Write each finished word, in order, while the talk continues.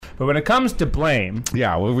But when it comes to blame...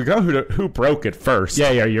 Yeah, well, we go who broke it first.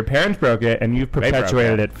 Yeah, your parents broke it, and you've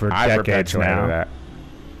perpetuated it for decades perpetuated now. It.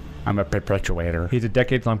 I'm a perpetuator. He's a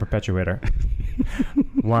decades-long perpetuator.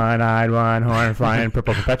 One-eyed, one-horn, flying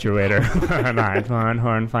purple perpetuator. One-eyed,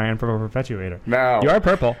 one-horn, flying purple perpetuator. No. You are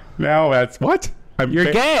purple. No, that's... What?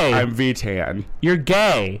 You're gay. I'm V-tan. You're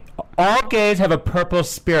gay. All gays have a purple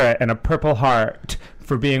spirit and a purple heart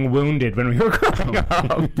for being wounded when we were growing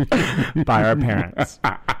up by our parents.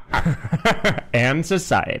 And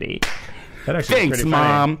society. That actually Thanks, pretty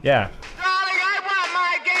Mom. Funny. Yeah.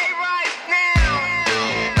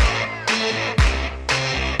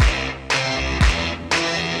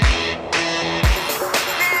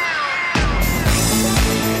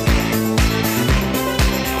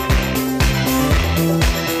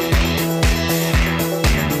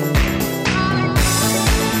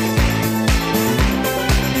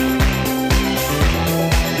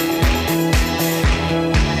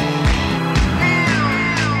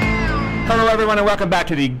 Everyone, and welcome back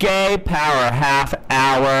to the Gay Power Half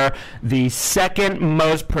Hour, the second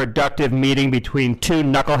most productive meeting between two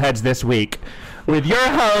knuckleheads this week, with your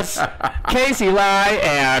hosts, Casey Lai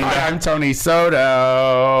and... Hi, I'm Tony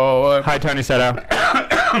Soto. Hi, Tony Soto.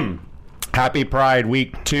 Happy Pride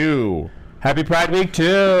Week 2. Happy Pride Week 2.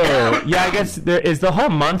 Yeah, I guess there is the whole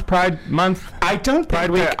month Pride Month. I don't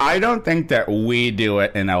think that we do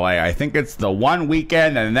it in LA. I think it's the one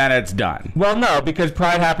weekend and then it's done. Well, no, because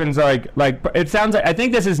Pride happens like it sounds like I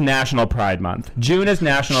think this is National Pride Month. June is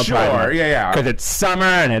National Pride Month. Yeah. Because it's summer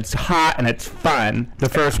and it's hot and it's fun the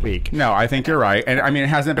first week. No, I think you're right. And I mean, it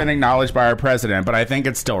hasn't been acknowledged by our president, but I think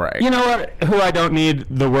it's still right. You know what? Who I don't need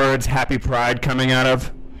the words Happy Pride coming out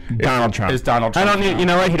of? Donald Trump. Is Donald Trump. I don't need, you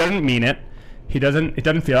know what? He doesn't mean it. It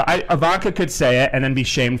doesn't feel it. Ivanka could say it and then be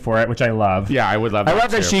shamed for it, which I love. Yeah, I would love that. I love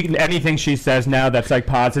that anything she says now that's like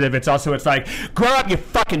positive, it's like, grow up, you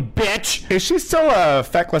fucking bitch. Is she still a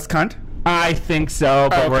feckless cunt? I think so,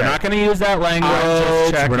 but we're not going to use that language.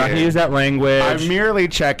 We're not going to use that language. I'm merely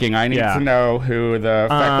checking. I need to know who the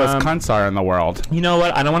feckless cunts are in the world. You know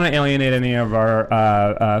what? I don't want to alienate any of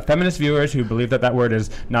our feminist viewers who believe that word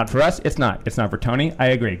is not for us. It's not. It's not for Tony. I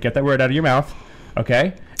agree. Get that word out of your mouth.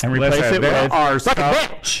 Okay? And replace it with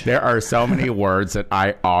bitch. There are so many words that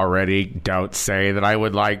I already don't say that I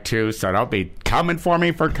would like to, so don't be coming for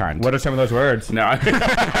me for cunt. What are some of those words? No.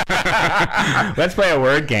 Let's play a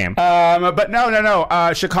word game. But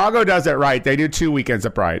no. Chicago does it right. They do 2 weekends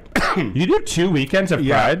of Pride. You do 2 weekends of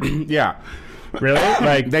Pride? Yeah. Really?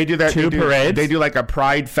 Like they do that. Two parades? They do like a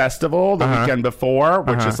Pride festival the weekend before,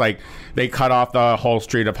 which is like they cut off the whole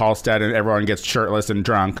street of Halstead and everyone gets shirtless and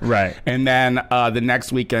drunk. Right. And then the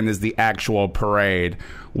next weekend is the actual parade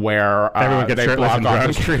where everyone gets they block off drunk.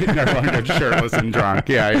 the street and everyone gets shirtless and drunk.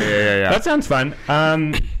 Yeah. That sounds fun.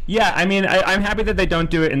 Yeah, I mean, I'm happy that they don't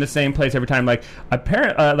do it in the same place every time. Like,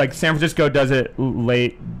 like San Francisco does it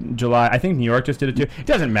late July. I think New York just did it too. It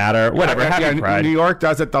doesn't matter. Whatever. Happy Pride. New York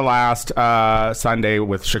does it the last Sunday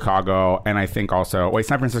with Chicago, and I think also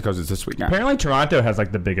San Francisco's is this weekend. Apparently, Toronto has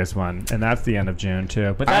like the biggest one, and that's the end of June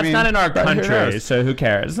too. But that's not in our country, so who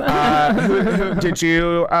cares? Did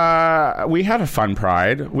you? We had a fun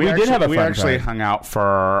Pride. We actually hung out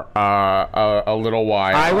for a little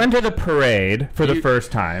while. I went to the parade for the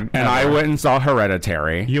first time. And I went and saw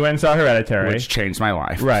Hereditary. You went and saw Hereditary. Which changed my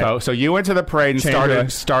life. Right. So you went to the parade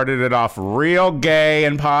and started it off real gay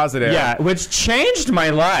and positive. Yeah, which changed my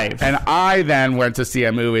life. And I then went to see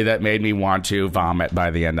a movie that made me want to vomit by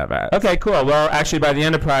the end of it. Okay, cool. Well, actually, by the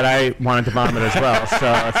end of Pride, I wanted to vomit as well.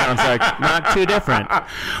 So it sounds like not too different.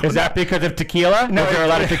 Is that because of tequila? No, was there a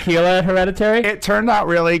lot of tequila at Hereditary? It turned out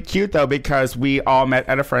really cute, though, because we all met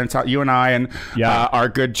at a friend's house. You and I and our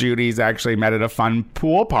good Judy's actually met at a fun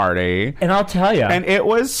pool party. And I'll tell you. And it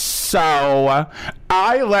was so...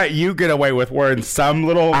 I let you get away with wearing some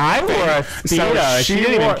little... I wore a Speedo. So she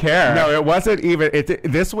didn't even care. No, it wasn't even... It's a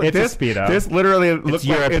Speedo. This literally looked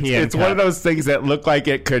like... It's one of those things that look like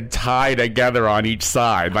it could tie together on each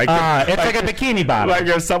side. Like it's like a bikini bottom. Like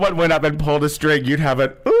if someone went up and pulled a string, you'd have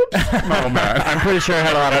an oops moment. I'm pretty sure I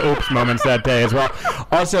had a lot of oops moments that day as well.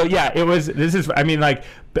 Also, yeah, it was...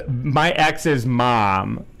 my ex's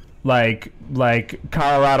mom... Like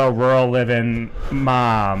Colorado rural living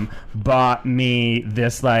mom bought me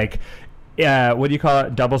this what do you call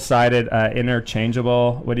it? Double-sided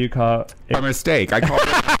interchangeable. What do you call it? A mistake. I call it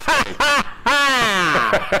a mistake.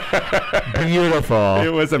 Beautiful.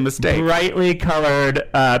 It was a mistake. Brightly colored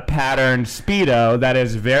patterned Speedo that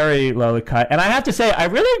is very lowly cut. And I have to say,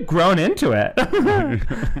 I've really grown into it.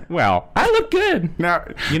 Well, I look good. Now,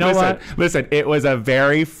 you know what? Listen, it was a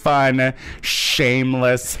very fun,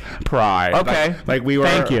 shameless pride. Okay. Like we were.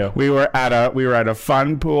 Thank you. We were at a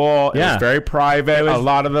fun pool. Yeah. It was very private. A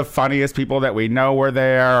lot of the funniest people that we know were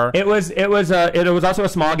there. It was also a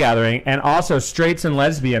small gathering, and also straights and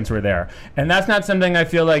lesbians were there. And that's not something I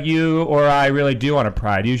feel like you or I really do on a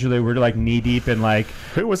pride. Usually we're like knee deep in like.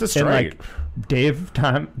 Who was a straight? Dave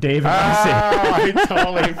and Lucy. I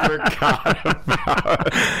totally forgot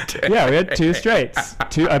about it. Yeah, we had two straights.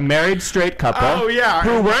 A married straight couple. Oh, yeah.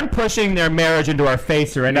 Who weren't pushing their marriage into our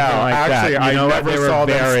face or anything like actually, that. I never saw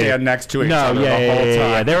them stand next to each other the whole time.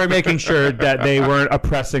 Yeah. They were making sure that they weren't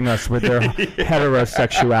oppressing us with their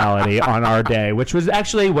heterosexuality on our day, which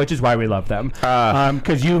is why we love them.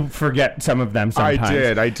 Because you forget some of them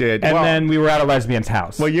sometimes. I did. And then we were at a lesbian's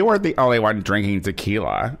house. Well, you weren't the only one drinking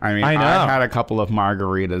tequila. I mean, I know. I had a couple of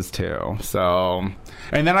margaritas too. So,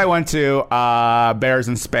 and then I went to Bears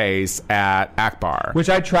in Space at Akbar, which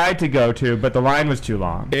I tried to go to, but the line was too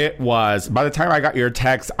long. It was. By the time I got your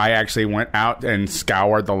text, I actually went out and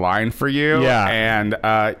scoured the line for you. Yeah, and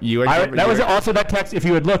that text, if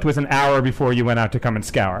you had looked, was an hour before you went out to come and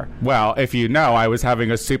scour. Well, if you know, I was having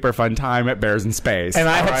a super fun time at Bears in Space, and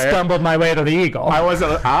I had stumbled my way to the Eagle. I was.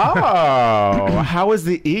 How was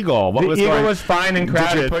the Eagle? The Eagle was fine and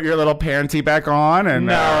crowded. Did you put your little panty back on? And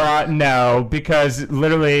no, because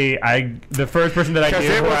literally, the first person that I knew,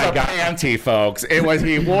 it was a panty, folks.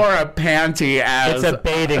 He wore a panty as it's a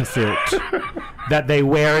bathing suit that they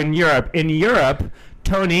wear in Europe. In Europe,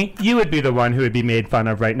 Tony, you would be the one who would be made fun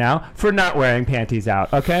of right now for not wearing panties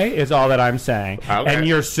out. Okay, is all that I'm saying. Okay. And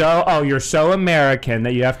you're so American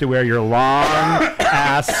that you have to wear your long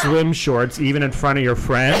ass swim shorts even in front of your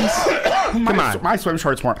friends. Come on. My swim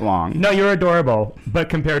shorts weren't long. No, you're adorable. But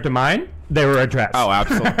compared to mine, they were a dress. Oh,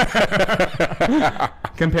 absolutely.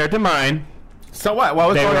 Compared to mine. So what? What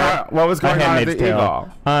was going on at the Eagle?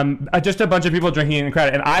 Just a bunch of people drinking in the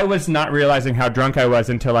crowd. And I was not realizing how drunk I was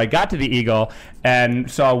until I got to the Eagle and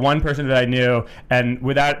saw one person that I knew. And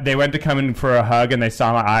they went to come in for a hug and they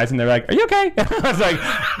saw my eyes and they were like, "Are you okay?" I was like,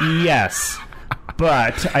 "Yes.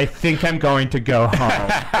 But I think I'm going to go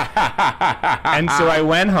home." And so I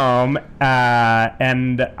went home,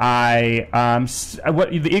 and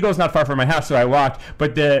the Eagle's not far from my house, so I walked.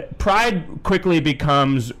 But the Pride quickly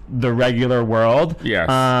becomes the regular world. Yes.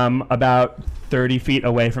 About 30 feet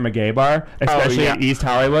away from a gay bar, especially in East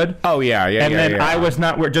Hollywood. Oh yeah. And then I was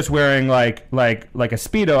not just wearing like a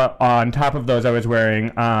Speedo. On top of those, I was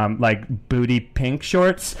wearing like booty pink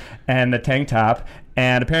shorts and a tank top.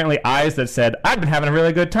 And apparently eyes that said, "I've been having a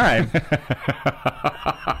really good time."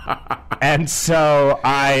 And so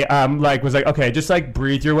I was like, okay, just like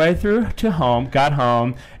breathe your way through to home, got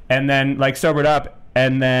home, and then like sobered up,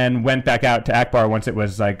 and then went back out to Akbar once it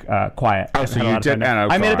was like quiet. Oh, so you did?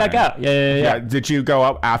 I made it back out. Yeah. Did you go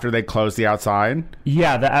up after they closed the outside?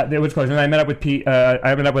 Yeah, it was closed. And I met up with Pete.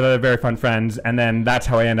 I met up with other very fun friends, and then that's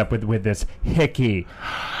how I end up with this hickey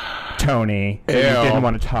Tony that you didn't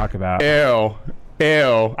want to talk about. Ew.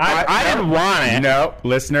 I didn't want it. No,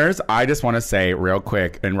 listeners, I just want to say real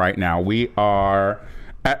quick, and right now, we are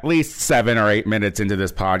at least 7 or 8 minutes into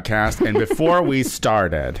this podcast, and before we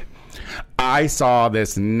started, I saw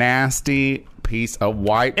this nasty piece of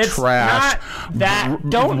white trash.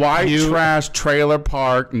 Trash trailer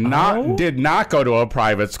park. Did not go to a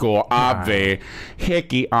private school. Obvi,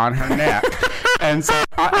 hickey on her neck. And so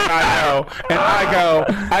I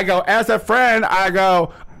go as a friend. I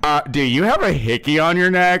go, do you have a hickey on your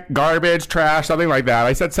neck? Garbage, trash, something like that.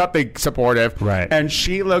 I said something supportive. Right. And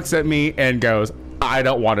she looks at me and goes, "I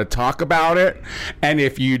don't want to talk about it. And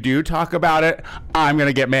if you do talk about it, I'm going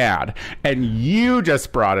to get mad." And you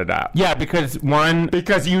just brought it up. Yeah, because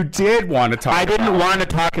you did want to talk about it. I didn't want to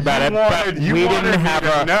talk about it, but we didn't have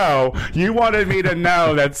a... No, you wanted me to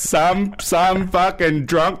know that some fucking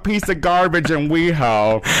drunk piece of garbage in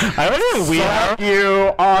WeHo saw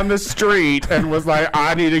you on the street and was like,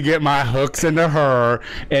 "I need to get my hooks into her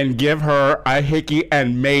and give her a hickey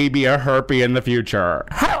and maybe a herpy in the future."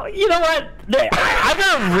 You know what? I'm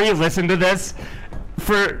gonna re-listen to this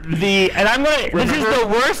and I'm gonna. This is the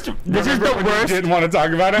worst. This is the worst. You didn't want to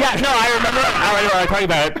talk about it? Yeah, no, I remember. I want to talk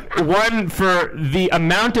about it. One, for the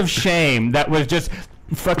amount of shame that was just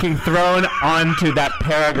fucking thrown onto that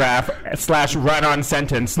paragraph / run-on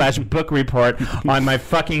sentence / book report on my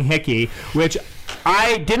fucking hickey, which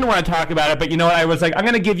I didn't want to talk about it, but you know what? I was like, I'm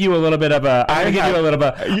going to give you a little bit of a. I'm going to give you a little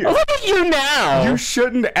bit. Look at you now. You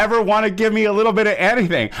shouldn't ever want to give me a little bit of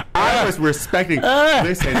anything. I was respecting.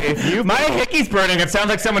 Listen, if you my hickey's burning. It sounds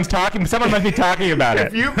like someone's talking. Someone must be talking about it.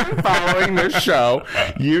 If you've been following this show,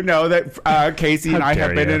 you know that Casey and I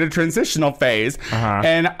have been in a transitional phase,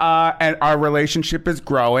 and our relationship is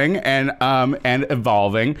growing and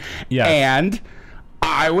evolving. Yes. And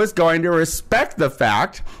I was going to respect the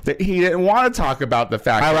fact that he didn't want to talk about the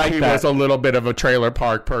fact that he was a little bit of a trailer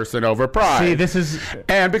park person over Pride. See, this is...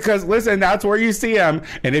 And because, listen, that's where you see him.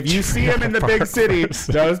 And if you see him in the big city,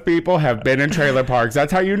 those people have been in trailer parks.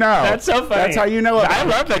 That's how you know. That's so funny. That's how you know. I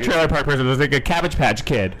love that trailer park person. It was like a Cabbage Patch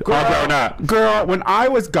Kid. All grown up. Girl, when I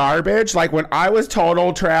was garbage, like when I was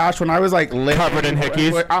total trash, when I was like... Covered in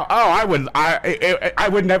hickeys? I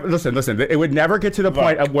would never... Listen. It would never get to the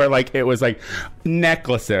point of where like it was like...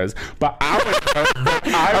 necklaces, but I would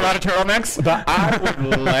a lot of turtlenecks. But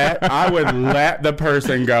I would let the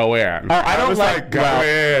person go in. Oh, I don't like go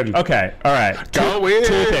in. Okay, all right. Go in.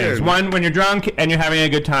 Two things. One, when you're drunk and you're having a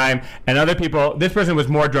good time, and other people. This person was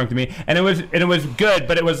more drunk than me, and it was good,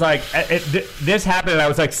 but it was like this happened, and I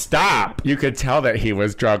was like, stop. You could tell that he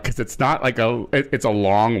was drunk because it's not like it's a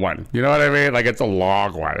long one. You know what I mean? Like it's a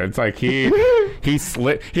long one. It's like he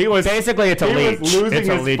slid. He was basically it's a leech. Was losing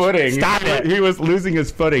his footing. Stop it. He was losing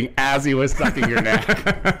his footing as he was sucking your neck.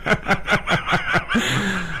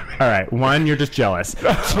 All right. One, you're just jealous.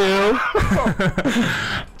 Two,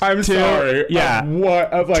 I'm sorry. Yeah.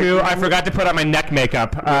 Two, I forgot to put on my neck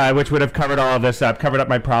makeup, which would have covered all of this up, covered up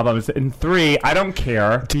my problems. And three, I don't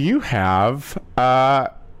care. Do you have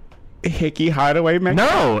hickey hideaway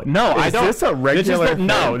makeup? No, I don't. Is this a regular thing?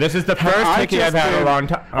 No, this is the first hickey I've had in a long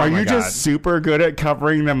time. Are you just super good at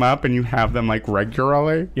covering them up and you have them like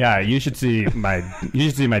regularly? Yeah, you should see my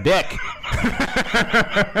dick.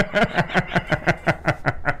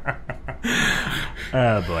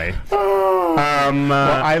 Oh boy. Well,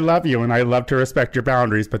 I love you and I love to respect your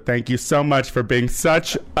boundaries, but thank you so much for being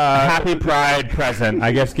such a happy Pride present.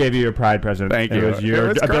 I guess gave you your Pride present. Thank you. It was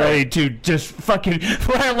your ability to just fucking.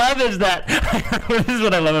 What I love is that this is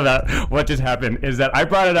what I love about what just happened is that I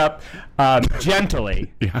brought it up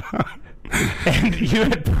gently. Yeah. And you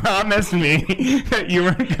had promised me that you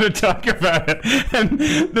weren't going to talk about it. And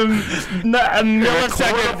a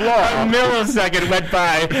millisecond went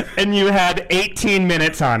by, and you had 18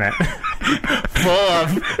 minutes on it. Full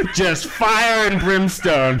of just fire and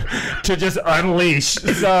brimstone to just unleash.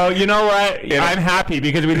 So, you know what? I'm happy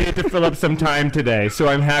because we needed to fill up some time today. So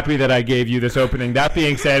I'm happy that I gave you this opening. That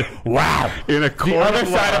being said, wow. The other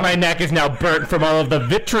side of my neck is now burnt from all of the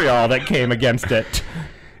vitriol that came against it.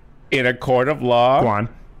 In a court of law, go on.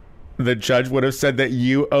 The judge would have said that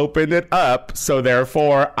you opened it up, so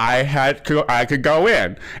therefore I could go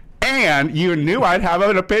in. And you knew I'd have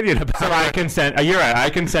an opinion about it. So I consent. You're right. I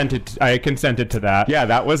consented to that. Yeah,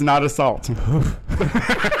 that was not assault.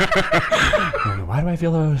 Why do I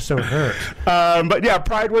feel so hurt? But yeah,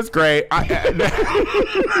 Pride was great.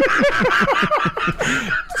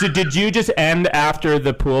 So did you just end after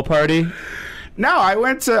the pool party? No, I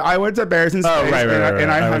went to Bears and Space and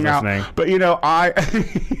I hung out. But you know,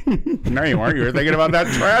 no, you weren't. You were thinking about that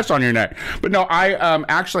trash on your neck. But no,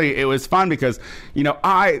 actually it was fun because you know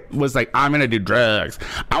I was like, I'm gonna do drugs.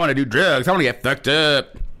 I want to do drugs. I want to get fucked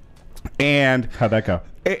up. And how'd that go?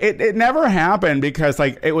 It never happened because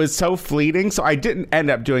like it was so fleeting. So I didn't end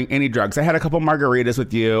up doing any drugs. I had a couple margaritas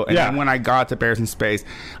with you, and then when I got to Bears in Space,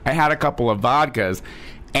 I had a couple of vodkas,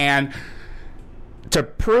 and to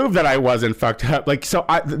prove that I wasn't fucked up, like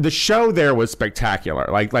the show there was spectacular.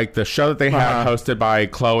 Like the show that they had hosted by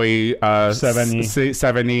Chloe Sevigny,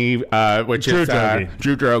 which is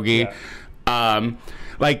Drew Droege. Yeah.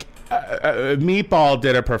 Meatball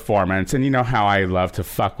did a performance, and you know how I love to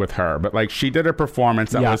fuck with her, but like she did a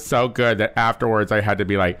performance that was so good that afterwards I had to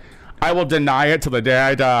be like, I will deny it till the day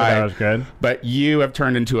I die. That was good. But you have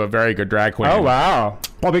turned into a very good drag queen. Oh, wow.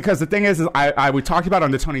 Well, because the thing is we talked about on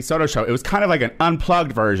the Tony Soto show, it was kind of like an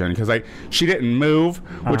unplugged version because like she didn't move,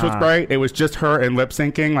 which was great. It was just her and lip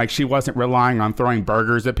syncing. Like she wasn't relying on throwing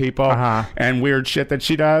burgers at people and weird shit that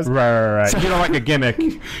she does. Right. So, you don't like a gimmick.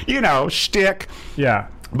 You know, shtick. Yeah.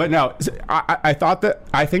 But no, I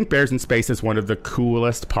think Bears in Space is one of the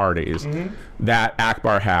coolest parties that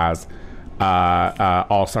Akbar has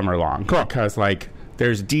all summer long. Cool. Because like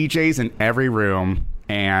there's DJs in every room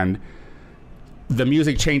and the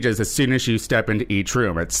music changes as soon as you step into each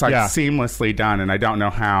room. It's like seamlessly done, and I don't know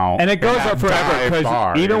how. And it goes on forever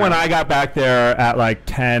because even when I got back there at like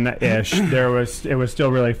 10-ish, it was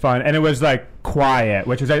still really fun, and it was like quiet,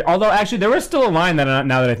 which was, although actually there was still a line that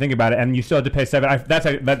now that I think about it, and you still had to pay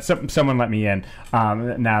 $7. Someone let me in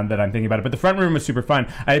now that I'm thinking about it. But the front room was super fun.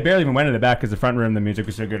 I barely even went to the back because the front room, the music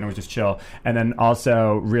was so good and it was just chill. And then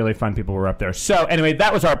also really fun people were up there. So anyway,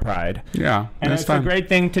 that was our Pride. Yeah, and it's fun. A great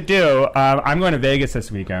thing to do. I'm going to Vegas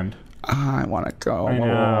this weekend. I want to go. I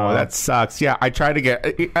know. Oh, that sucks. Yeah, I try to get...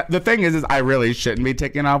 The thing is I really shouldn't be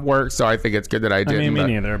taking off work, so I think it's good that I didn't. I mean,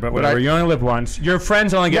 me neither, but whatever. You only live once. Your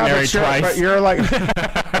friends only get married twice. But you're like...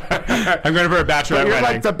 I'm going for a bachelorette wedding. You're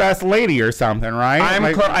like the best lady or something, right? I'm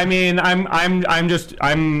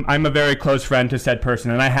a very close friend to said person,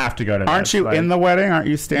 and I have to go to. Aren't you in the wedding? Aren't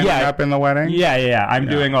you standing up in the wedding? Yeah.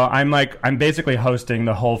 I'm basically hosting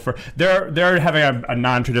the whole. They're having a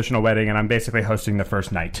non-traditional wedding, and I'm basically hosting the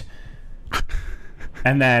first night.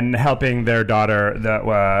 And then helping their daughter,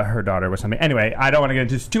 her daughter with something. Anyway, I don't want to get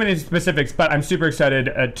into too many specifics, but I'm super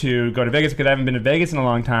excited to go to Vegas because I haven't been to Vegas in a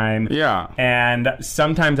long time. Yeah. And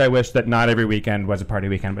sometimes I wish that not every weekend was a party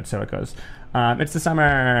weekend, but so it goes. It's the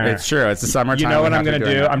summer. It's true. It's the summertime. You know what I'm going to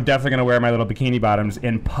do? I'm definitely going to wear my little bikini bottoms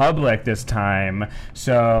in public this time.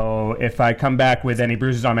 So if I come back with any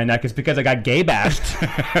bruises on my neck, it's because I got gay bashed.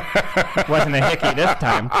 Wasn't a hickey this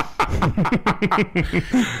time.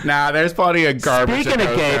 Nah, there's plenty of garbage. Speaking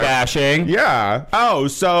of gay bashing. Yeah. Oh,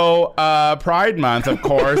 so Pride Month, of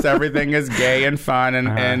course. Everything is gay and fun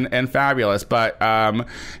and fabulous. But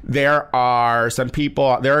there are some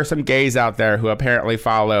gays out there who apparently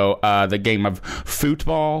follow the game of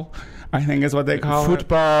football, I think is what they call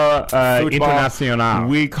Football Internacional.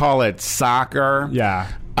 We call it soccer. Yeah.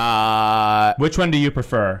 Which one do you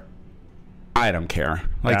prefer? I don't care.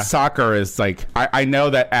 Soccer is like, I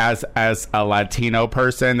know that as a Latino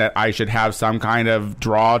person that I should have some kind of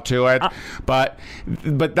draw to it, but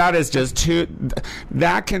that is just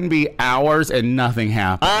that can be hours and nothing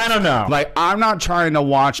happens. I don't know. Like, I'm not trying to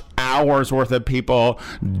watch hours worth of people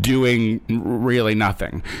doing really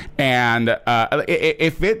nothing. And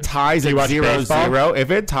if it ties at 0-0,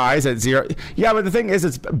 if it ties at 0, yeah, but the thing is,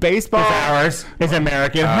 it's baseball. It's ours. It's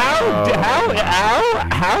American. How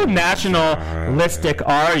nationalistic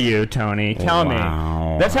are you, Tony? Tell me.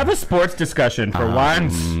 Let's have a sports discussion for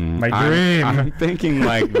once. My dream. I'm thinking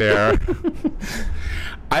like they're...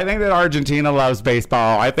 I think that Argentina loves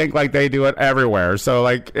baseball. I think like they do it everywhere. So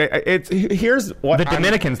like here's what the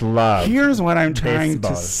Dominicans love. Here's what I'm trying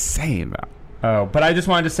to say though. Oh, but I just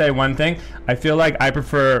wanted to say one thing. I feel like I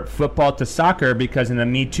prefer football to soccer because in the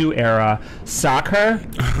Me Too era, soccer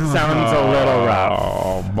sounds a little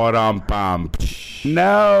rough. Oh,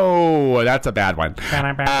 no, that's a bad one.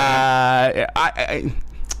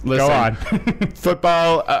 Listen, go on.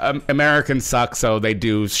 Football, Americans suck, so they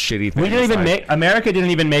do shitty things. America didn't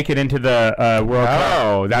even make it into the World Cup.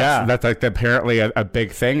 Oh, that's like apparently a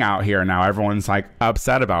big thing out here now. Everyone's like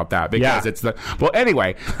upset about that because it's the... Well,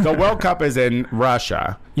 anyway, the World Cup is in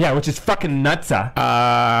Russia. Yeah, which is fucking nutsa.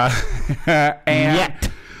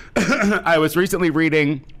 And I was recently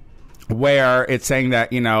reading where it's saying that,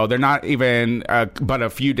 they're not even but a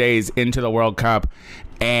few days into the World Cup,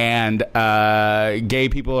 and gay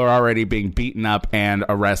people are already being beaten up and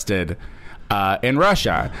arrested in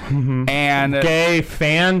Russia. Mm-hmm. And gay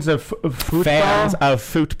fans of football? Fans of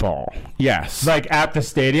football, yes. Like at the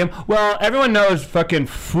stadium? Well, everyone knows fucking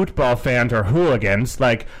football fans are hooligans.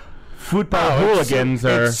 Like... Football hooligans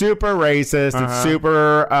are... It's super racist. It's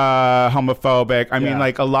super homophobic. I mean,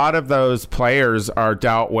 like, a lot of those players are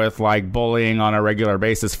dealt with, like, bullying on a regular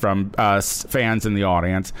basis from fans in the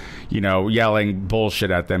audience, yelling bullshit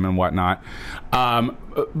at them and whatnot.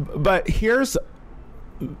 But here's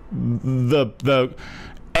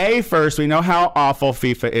first, we know how awful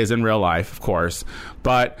FIFA is in real life, of course,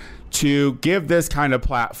 but... to give this kind of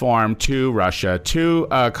platform to Russia, to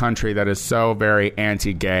a country that is so very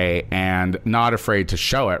anti-gay and not afraid to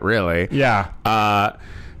show it, really. Yeah.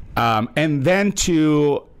 And then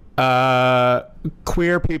to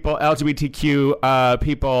queer people, LGBTQ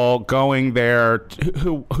people going there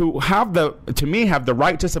who have the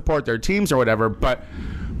right to support their teams or whatever, but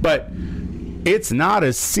it's not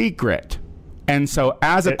a secret. And so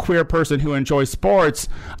as a queer person who enjoys sports,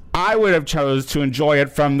 I would have chose to enjoy it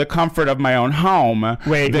from the comfort of my own home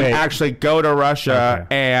than actually go to Russia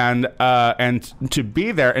and to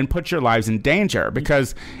be there and put your lives in danger,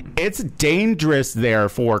 because it's dangerous there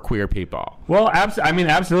for queer people. Well,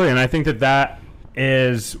 absolutely. And I think that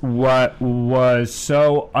is what was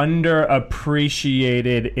so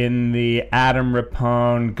underappreciated in the Adam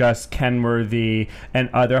Rippon, Gus Kenworthy, and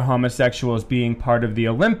other homosexuals being part of the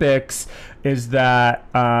Olympics, is that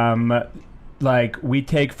we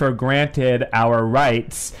take for granted our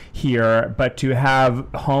rights here, but to have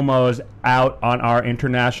homos out on our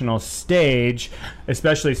international stage,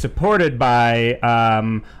 especially supported by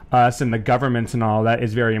us and the governments and all that,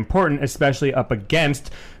 is very important, especially up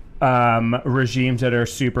against regimes that are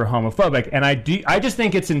super homophobic. And I just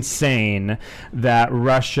think it's insane that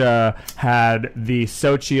Russia had the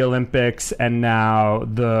Sochi Olympics and now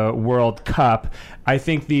the World Cup. I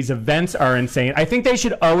think these events are insane. I think they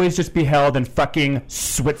should always just be held in fucking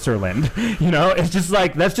Switzerland. You know, it's just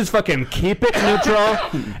like, let's just fucking keep it neutral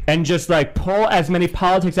and just like pull as many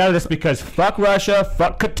politics out of this, because fuck Russia,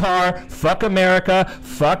 fuck Qatar, fuck America,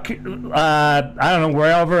 fuck, I don't know,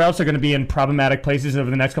 wherever else are going to be in problematic places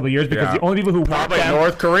over the next couple of years, because the only people who probably want them,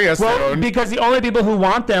 North Korea soon. because the only people who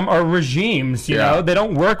want them are regimes, you know, they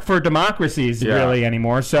don't work for democracies really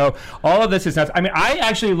anymore. So all of this is nuts. I mean, I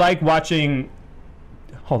actually like watching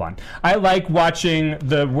I like watching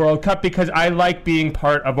the World Cup because I like being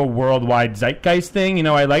part of a worldwide zeitgeist thing. You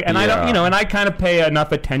know, I don't, and I kind of pay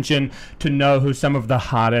enough attention to know who some of the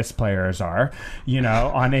hottest players are. You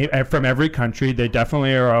know, from every country, they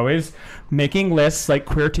definitely are always making lists. Like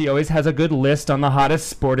Queer Tea always has a good list on the hottest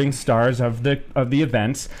sporting stars of the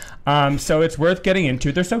events. So it's worth getting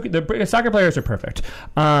into. The soccer players are perfect,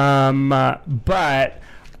 but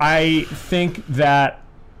I think that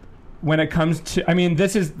when it comes to, I mean,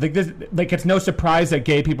 this is like it's no surprise that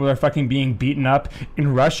gay people are fucking being beaten up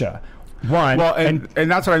in Russia. And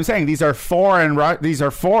that's what I'm saying. These are foreign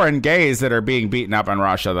gays that are being beaten up in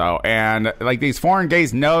Russia, though, and like these foreign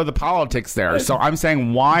gays know the politics there. So I'm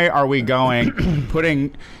saying, why are we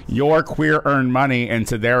putting your queer earned money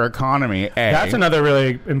into their economy? That's another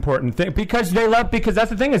really important thing, because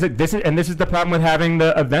that's the thing, is that this is the problem with having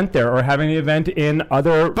the event there, or having the event in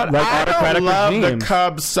other autocratic I don't love regimes. the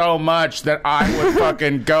Cubs so much that I would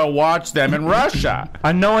fucking go watch them in Russia.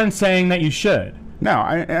 No one's saying that you should. No,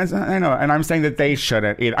 I know, and I'm saying that they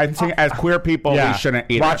shouldn't either. I'm saying as queer people, we shouldn't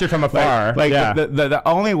either. Watch it from afar. The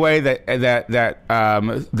only way that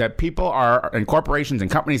people are, and corporations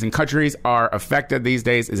and companies and countries are affected these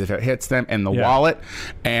days is if it hits them in the wallet.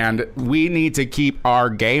 And we need to keep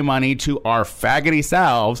our gay money to our faggoty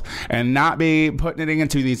selves and not be putting it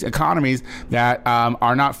into these economies that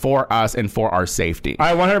are not for us and for our safety.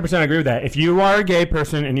 I 100% agree with that. If you are a gay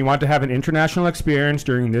person and you want to have an international experience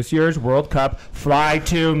during this year's World Cup, fly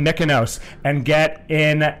to Mykonos and get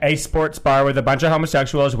in a sports bar with a bunch of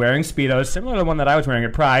homosexuals wearing Speedos, similar to the one that I was wearing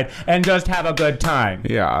at Pride, and just have a good time.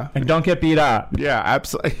 Yeah. And don't get beat up. Yeah,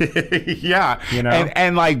 absolutely. Yeah. You know?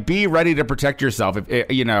 And like, be ready to protect yourself.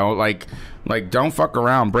 Like, don't fuck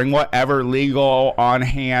around. Bring whatever legal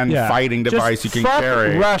on-hand fighting device you can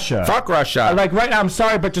carry. Russia. Fuck Russia. Like, right now, I'm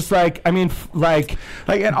sorry, but just like, I mean,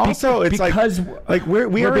 and also it's because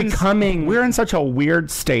we're in such a weird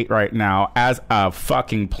state right now as a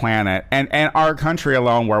fucking planet, and our country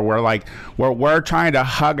alone, where we're trying to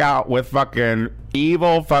hug out with fucking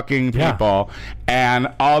evil fucking people, and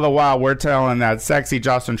all the while we're telling that sexy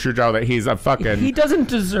Justin Trudeau that he's a fucking... He doesn't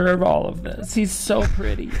deserve all of this. He's so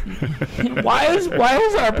pretty. Why is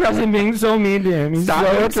our president being so mean to him? He's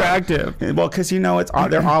so attractive. Well, because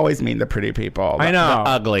they're always mean to pretty people. I know. The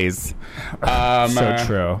uglies. So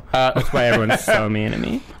true. That's why everyone's so mean to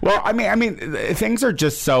me. Well, I mean, things are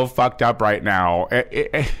just so fucked up right now.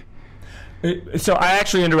 So I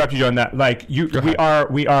actually interrupted you on that. Like,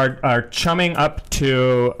 we are chumming up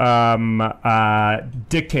to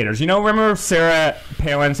dictators. You know, remember Sarah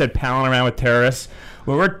Palin said palling around with terrorists?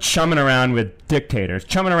 Well, we're chumming around with dictators.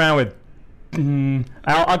 Chumming around with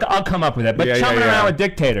I'll come up with it. But chumming around with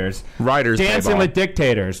dictators. Writers dancing with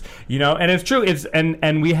dictators. You know, and it's true.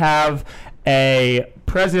 And we have a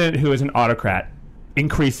president who is an autocrat.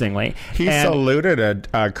 Increasingly, he saluted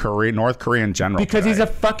a North Korean general because he's a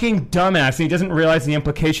fucking dumbass and he doesn't realize the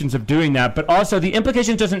implications of doing that. But also, the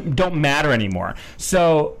implications don't matter anymore.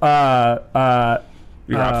 So,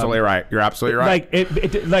 you're absolutely right. You're absolutely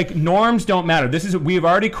right. Like norms don't matter. We've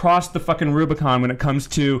already crossed the fucking Rubicon when it comes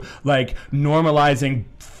to like normalizing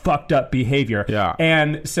fucked up behavior. Yeah.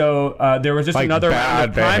 And so there was just another round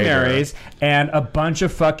of primaries, and a bunch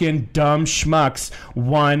of fucking dumb schmucks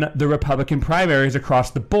won the Republican primaries across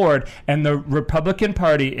the board. And the Republican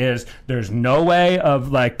Party there's no way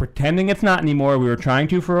of like pretending it's not anymore. We were trying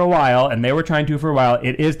to for a while, and they were trying to for a while.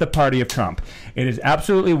 It is the party of Trump. It is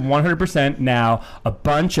absolutely 100% now a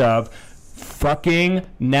bunch of fucking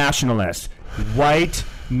nationalists, white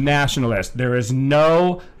nationalist. There is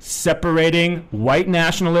no separating white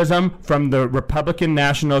nationalism from the Republican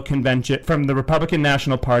National Convention, from the Republican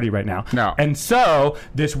National Party right now. No. And so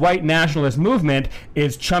this white nationalist movement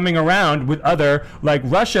is chumming around with other, like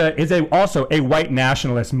Russia is also a white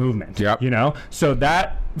nationalist movement. Yep. You know? So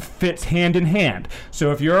that fits hand in hand.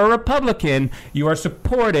 So if you're a Republican, you are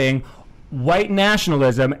supporting white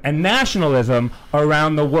nationalism and nationalism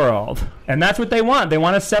around the world. And that's what they want. They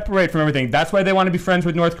want to separate from everything. That's why they want to be friends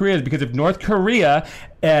with North Korea, is because if North Korea,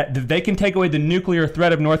 they can take away the nuclear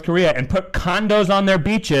threat of North Korea and put condos on their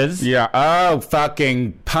beaches. Yeah. Oh,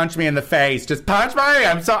 fucking punch me in the face. Just punch me.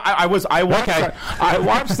 I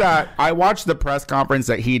watched the press conference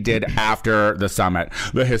that he did after the summit,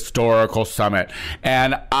 the historical summit.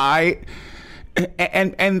 And then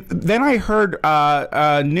I heard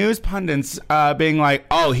news pundits being like,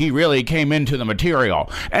 "Oh, he really came into the material."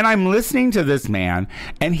 And I'm listening to this man,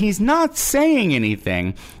 and he's not saying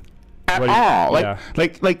anything at all.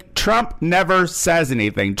 Like Trump never says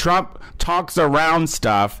anything. Trump talks around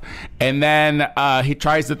stuff, and then he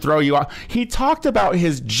tries to throw you off. He talked about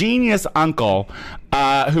his genius uncle,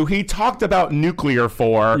 who he talked about nuclear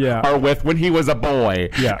or with when he was a boy.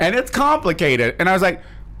 Yeah. And it's complicated. And I was like,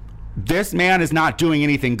 this man is not doing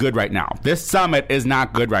anything good right now. This summit is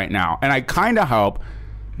not good right now. And I kind of hope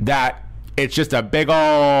that it's just a big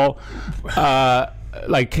old,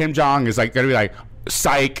 like Kim Jong is like going to be like,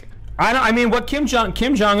 psych. I mean, what Kim Jong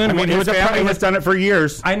Un. I mean, his family has done it for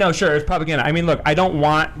years. I know, sure, it's propaganda. I mean, look, I don't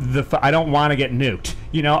want to get nuked.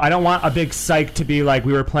 You know, I don't want a big psych to be like,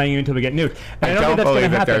 we were playing you until we get nuked. And I don't think believe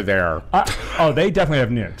that they're there. They definitely have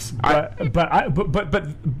nukes.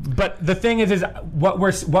 But the thing is what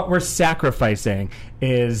we're sacrificing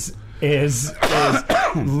is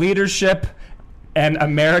leadership and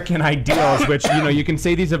American ideals, which, you know, you can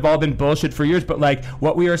say these have all been bullshit for years, but like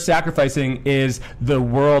what we are sacrificing is the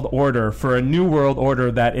world order for a new world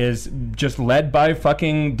order that is just led by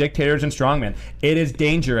fucking dictators and strongmen. It is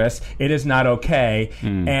dangerous. It is not okay.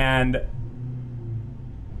 And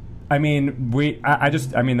I mean,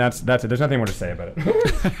 that's it. There's nothing more to say about it.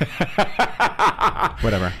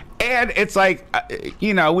 Whatever. And it's like,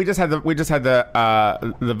 you know, we just had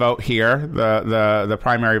the vote here, the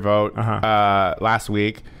primary vote last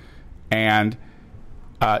week, and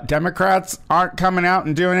Democrats aren't coming out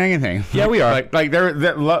and doing anything. Yeah, we are. Like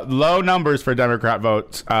they're low numbers for Democrat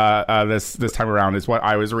votes this time around is what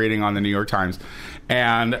I was reading on the New York Times,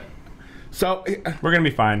 and so we're gonna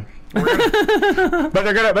be fine.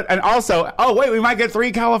 And also, we might get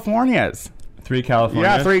 3 Californias. 3 California.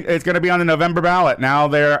 Yeah, 3. It's going to be on the November ballot. Now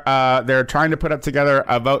they're trying to put up together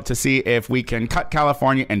a vote to see if we can cut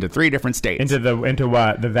California into 3 different states. Into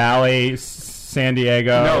what? The Valley, San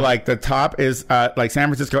Diego. No, like the top is like San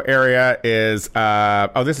Francisco area is.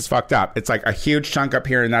 This is fucked up. It's like a huge chunk up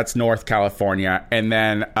here, and that's North California, and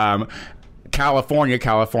then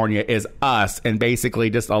California is us, and basically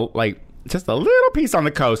just a little piece on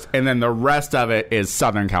the coast, and then the rest of it is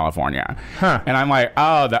Southern California. Huh. And I'm like,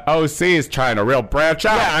 the OC is trying to real branch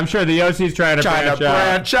out. Yeah, I'm sure the OC is trying to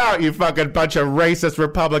branch out, you fucking bunch of racist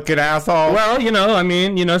Republican assholes.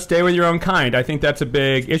 Well, stay with your own kind. I think that's a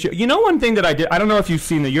big issue. You know, one thing that I did, I don't know if you've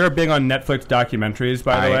seen that. You're big on Netflix documentaries,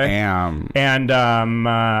 by the way. I am. And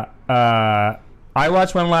I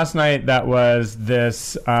watched one last night that was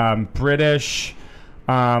this British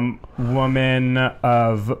woman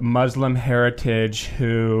of Muslim heritage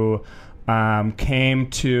who came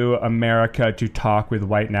to America to talk with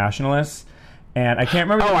white nationalists. And I can't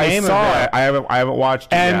remember the name of it. I haven't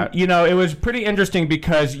watched it yet. And, you know, it was pretty interesting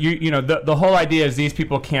because, the whole idea is these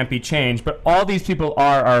people can't be changed, but all these people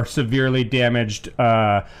are severely damaged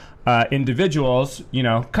individuals,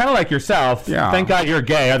 kind of like yourself. Yeah. Thank God you're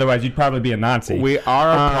gay, otherwise you'd probably be a Nazi. We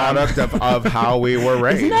are a product of how we were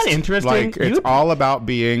raised. Isn't that interesting? Like, it's all about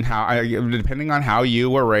being depending on how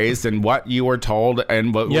you were raised and what you were told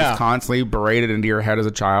and what was constantly berated into your head as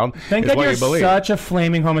a child. Thank God you're such a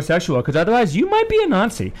flaming homosexual, because otherwise you might be a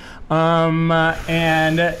Nazi. I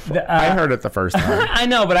heard it the first time. I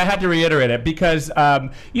know, but I had to reiterate it because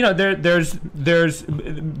there's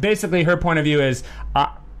basically her point of view is.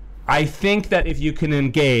 I think that if you can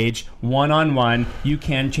engage one-on-one, you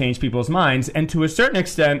can change people's minds. And to a certain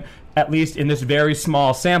extent, at least in this very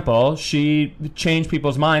small sample, she changed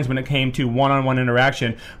people's minds when it came to one-on-one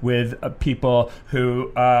interaction with people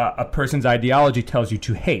who a person's ideology tells you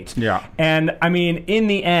to hate. Yeah. And, I mean, in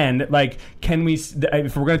the end, like,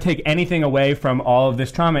 if we're going to take anything away from all of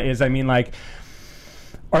this trauma is,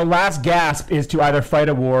 our last gasp is to either fight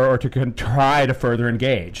a war or to try to further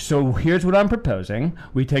engage. So here's what I'm proposing.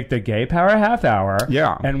 We take the Gay Power Half Hour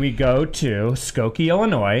and we go to Skokie,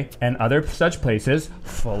 Illinois and other such places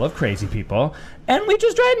full of crazy people and we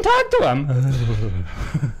just try and talk to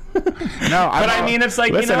them. I mean, it's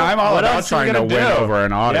like, listen, I'm all about trying to win over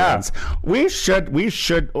an audience. Yeah.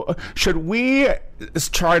 Should we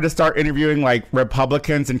try to start interviewing like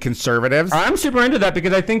Republicans and conservatives? I'm super into that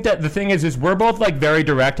because I think that the thing is we're both like very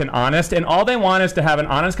direct and honest, and all they want is to have an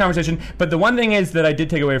honest conversation. But the one thing is that I did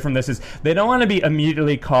take away from this is they don't want to be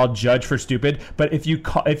immediately called judge for stupid. But if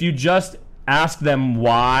you just ask them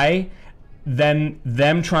why, then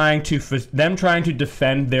them trying to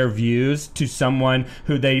defend their views to someone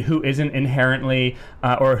who isn't inherently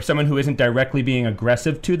or someone who isn't directly being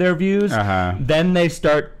aggressive to their views, then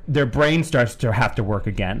their brain starts to have to work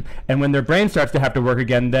again. And when their brain starts to have to work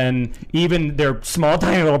again, then even their small,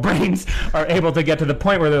 tiny little brains are able to get to the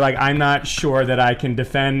point where they're like, I'm not sure that I can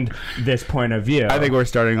defend this point of view. I think we're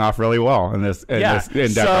starting off really well in this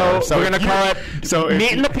endeavor. So we're going to call it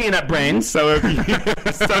meat and the peanut brains. So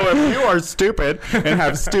if you are stupid and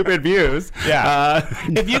have stupid views,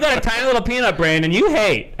 if you got a tiny little peanut brain and you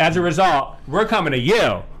hate, as a result, we're coming to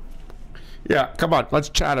you. Yeah, come on, let's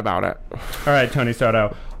chat about it. All right, Tony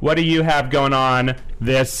Soto, what do you have going on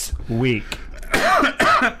this week?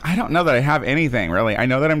 I don't know that I have anything, really. I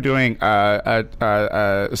know that I'm doing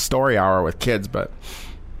a story hour with kids, but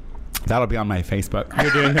that'll be on my Facebook.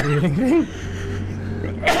 You're doing the reading thing?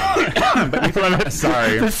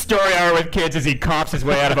 Sorry. The story hour with kids as he coughs his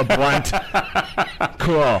way out of a blunt.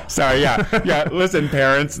 Cool. Sorry, yeah. Listen,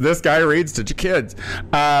 parents, this guy reads to kids.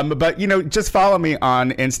 But, just follow me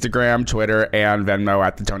on Instagram, Twitter, and Venmo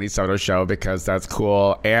at The Tony Soto Show because that's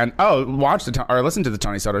cool. And, listen to The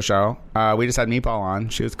Tony Soto Show. We just had Meatball on.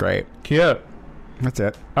 She was great. Cute. That's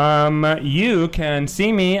it. You can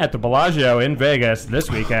see me at the Bellagio in Vegas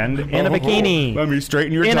this weekend in a bikini. Let me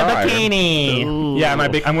straighten your tie. In a bikini. Ooh. Yeah,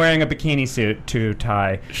 I'm wearing a bikini suit to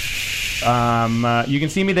tie. You can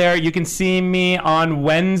see me there. You can see me on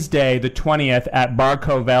Wednesday, the 20th, at Bar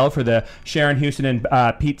Covell for the Sharon Houston and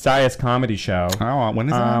Pete Zayas comedy show. Oh, when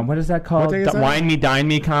is that? What is that called? What day is that? Wine Me, Dine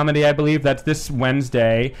Me comedy, I believe. That's this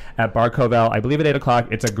Wednesday at Bar Covell. I believe at 8 o'clock.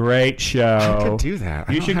 It's a great show. I could do that.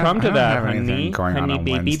 You should come to that, honey. Honey,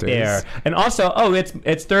 baby bear. And also,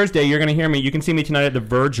 it's Thursday. You're going to hear me. You can see me tonight at the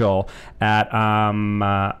Virgil at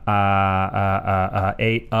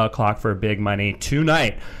 8 o'clock for Big Money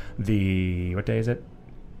tonight. What day is it?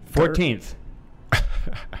 14th.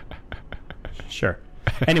 Sure.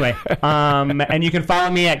 Anyway, and you can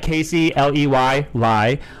follow me at Casey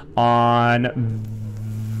Ley on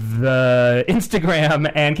the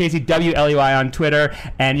Instagram and Casey WLEY on Twitter,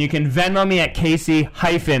 and you can Venmo me at Casey-Ley.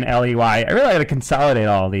 I really got to consolidate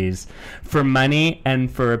all these for money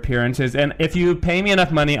and for appearances. And if you pay me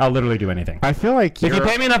enough money, I'll literally do anything. I feel like if you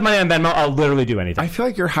pay me enough money on Venmo, I'll literally do anything. I feel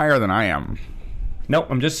like you're higher than I am. Nope,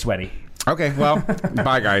 I'm just sweaty. Okay, well,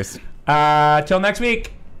 bye guys. Till next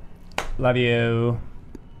week. Love you.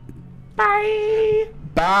 Bye.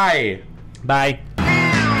 Bye. Bye.